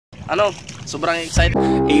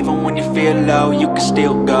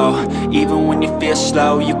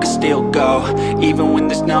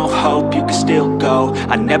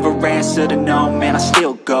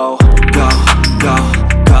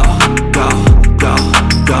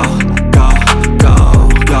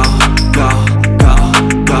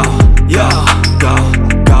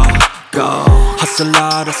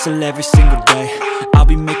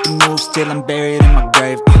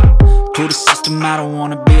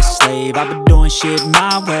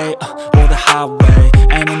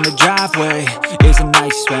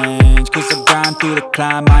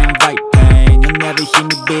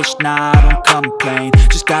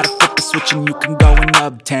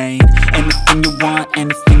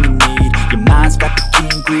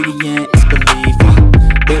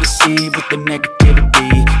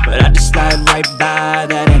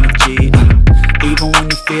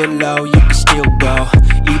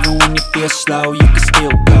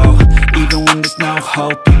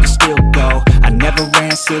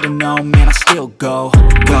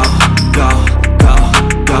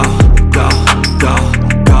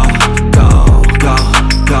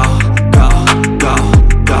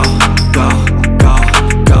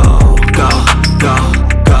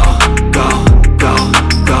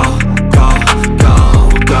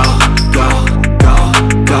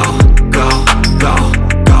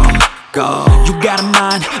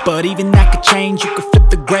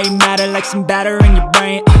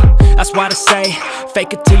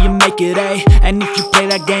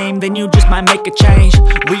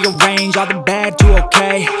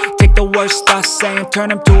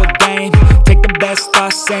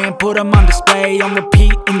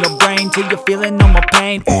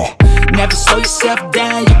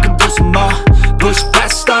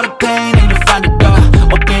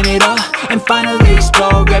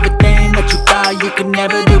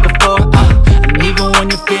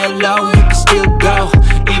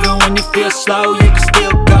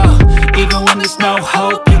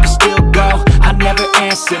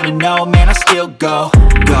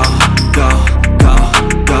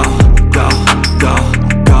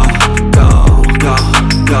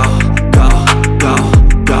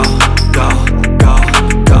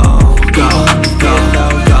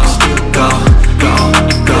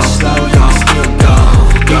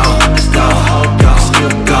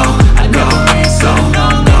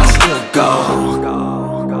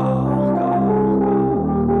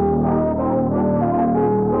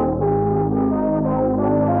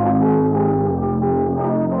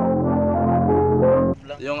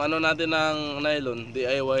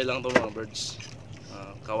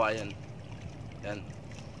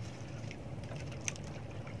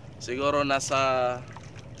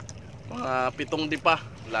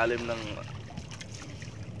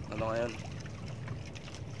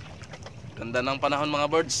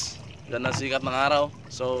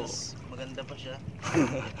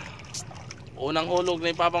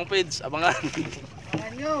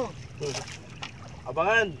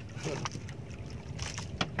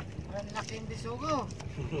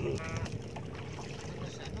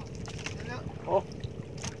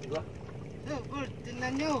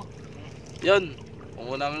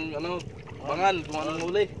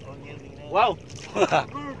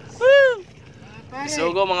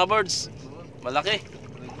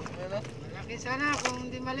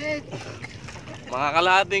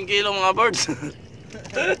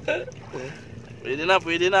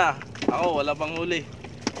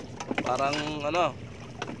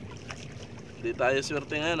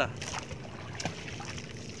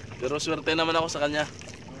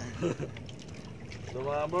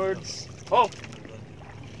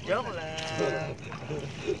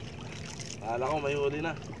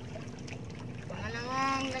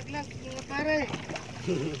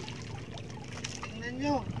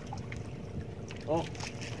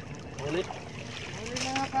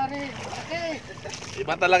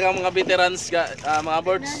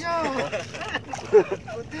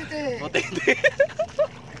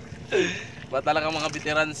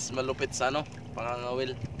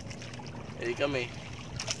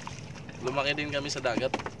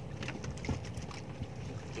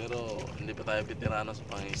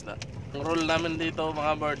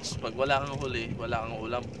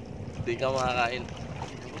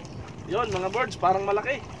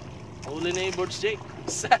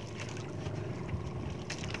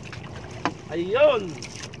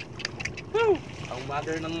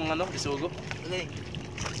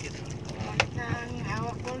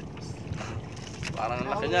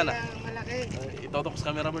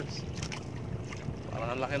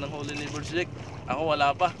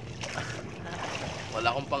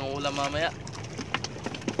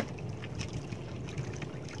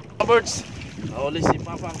birds, nahuli si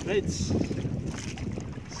Papa Fritz.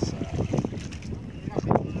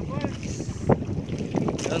 Mga birds.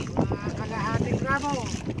 Yan. Mga kalahating gramo.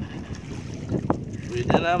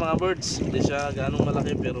 Pwede na mga birds. Hindi siya ganong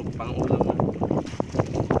malaki pero pang ulam na.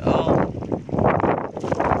 Oh.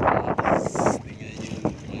 Tingnan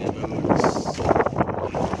nyo mga birds.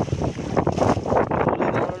 Huli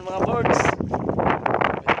na naman mga birds.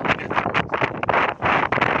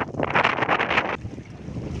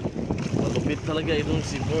 Malupit talaga itong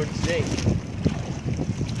si Birds Day.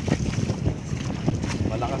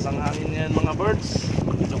 Malakas ang hangin ngayon mga birds.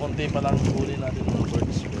 Ito konti pa lang huli natin mga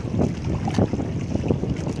birds.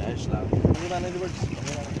 Ayos lang. Huli na natin birds.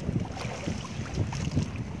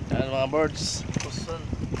 Yan mga birds.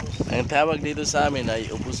 Ang tawag dito sa amin ay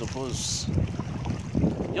upus-upus.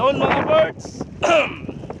 Yun mga birds.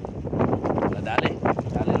 Nadali.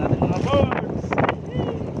 Dali natin mga birds.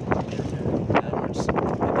 Yan, birds.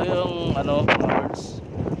 Ito yung ano mga birds.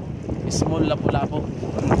 Small lapu-lapu.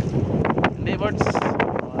 Hindi birds.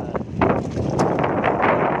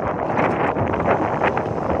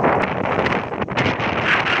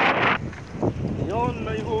 Yun,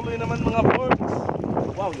 may huli naman mga birds.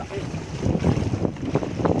 Wow, laki.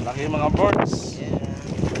 Laki mga birds.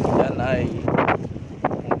 Yan ay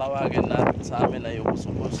ang tawagin natin sa amin ay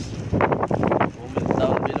upus-upus. Comment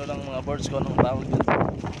down below lang mga birds kung anong tawag dito.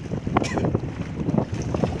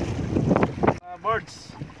 Mga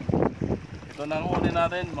birds, ito na ang huli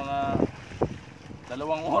natin, mga 2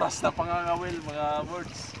 oras na pangangawil mga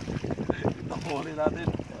birds. Ito ang huli natin.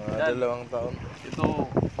 Yan. 2 taon. Ito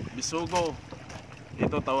Bisugo.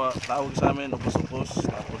 Ito tawag sa amin upus-upus.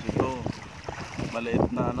 Tapos ito maliit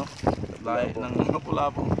na ano, lahi ng mga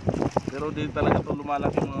pulapo. Pero di talaga ito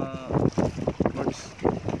lumalaki mga birds.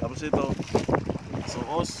 Tapos ito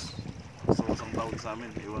suos. Suos ang tawag sa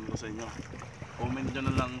amin. Iwan ko sa inyo. Comment nyo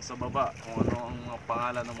na lang sa baba kung ano ang mga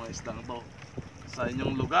pangalan ng mga isdang ito sa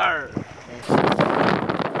inyong lugar.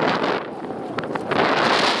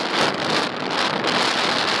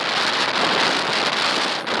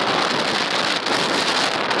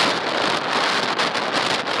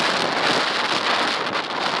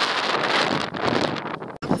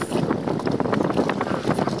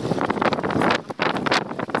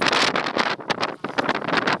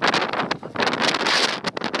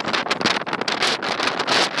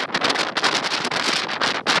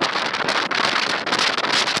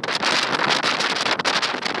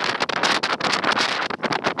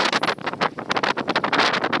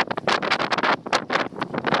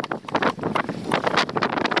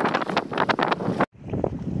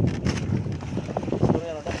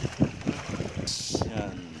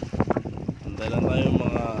 Yan. Antay lang tayo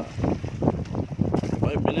mga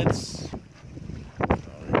 5 minutes.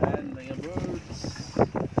 Ayan, mga birds.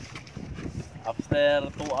 After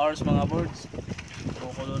 2 hours mga birds,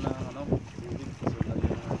 kukulo na ano, tubig. So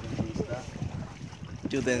lagyan natin yung isda.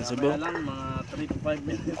 Mamaya lang, mga 3 to 5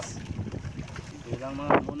 minutes. Hindi lang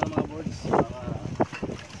mga muna mga birds.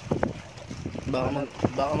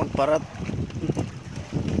 Baka magparat.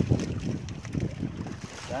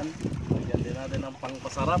 Yan, lagyan din natin ng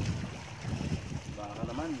pangpasarap. Baka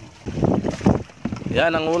naman.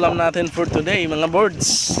 Yan ang ulam natin for today mga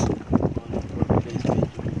birds.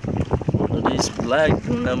 For today's vlog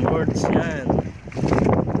ng birds. Yan.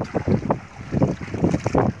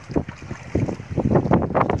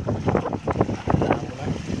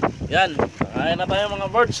 Yan, kakain na tayo mga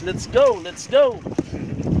birds. Let's go, let's go.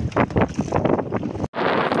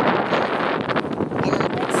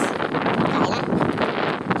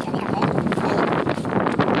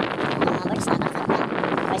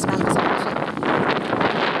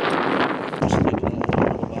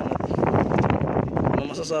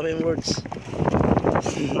 Masasabi yung words.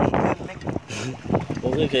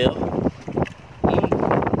 Okay kayo?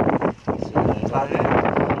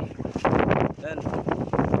 Yan.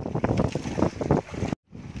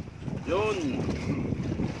 Yun.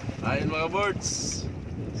 Kain mga birds.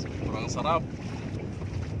 Sobrang sarap.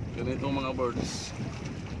 Ganitong mga birds.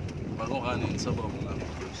 Bago kanin sa bawang mga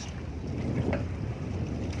birds.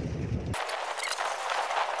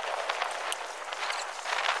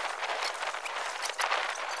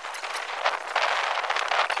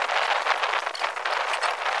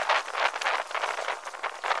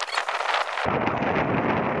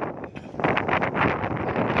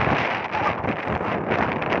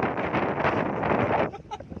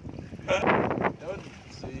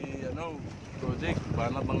 Project,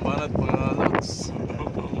 banat ng banat mga loads.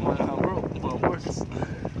 Mga bro, mga boards.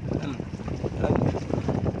 Yan. Yan.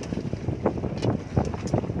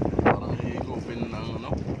 Parang higupin ng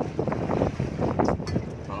ano.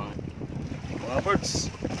 Parang mga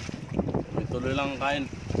birds. Tuloy lang ang kain.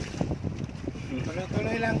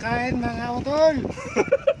 Tuloy-tuloy lang kain mga utol.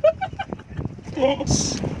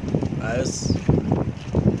 Ayos.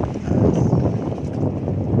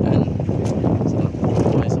 Yan. Sarap po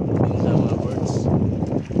buhay sa probinsya mga birds.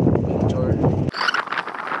 Adventure.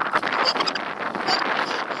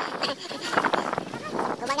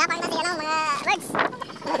 Gumagapang na siya ng mga birds.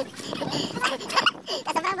 Sa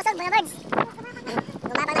sobrang busog mga birds.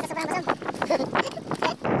 Gumapang na sa sobrang busog.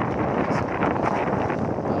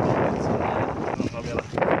 Camera.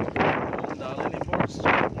 Ang dami ni birds.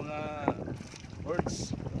 Mga birds.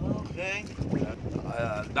 Okay.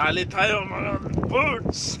 Dali tayo mga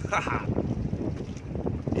birds.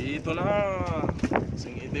 Ito na.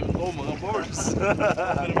 Sing itim ko mga birds.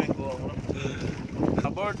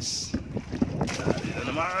 Mga birds. Dali na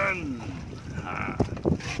naman.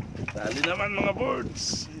 Dali naman mga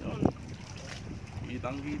birds. Yun.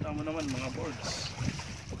 Kitang-kita mo naman mga birds.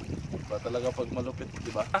 Iba talaga pag malupit,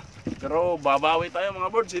 di ba? Pero babawi tayo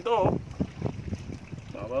mga birds ito. Oh.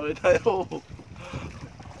 Babawi tayo.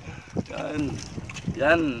 Yan.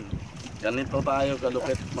 Yan. Ganito tayo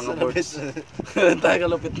kalupit mga birds. Tayo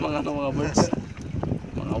kalupit mga mga birds.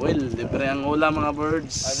 Mga whale, libre ang ulam mga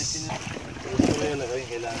birds.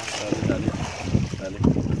 Dali. Dali.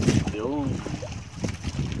 Yun.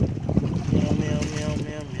 Meow meow meow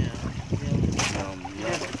meow meow. Meow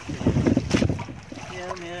meow.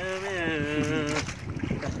 Meow meow meow.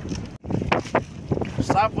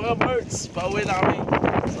 Stop mga birds. Pauwi na kami.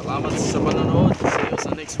 Salamat sa panonood. See you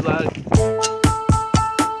sa next vlog.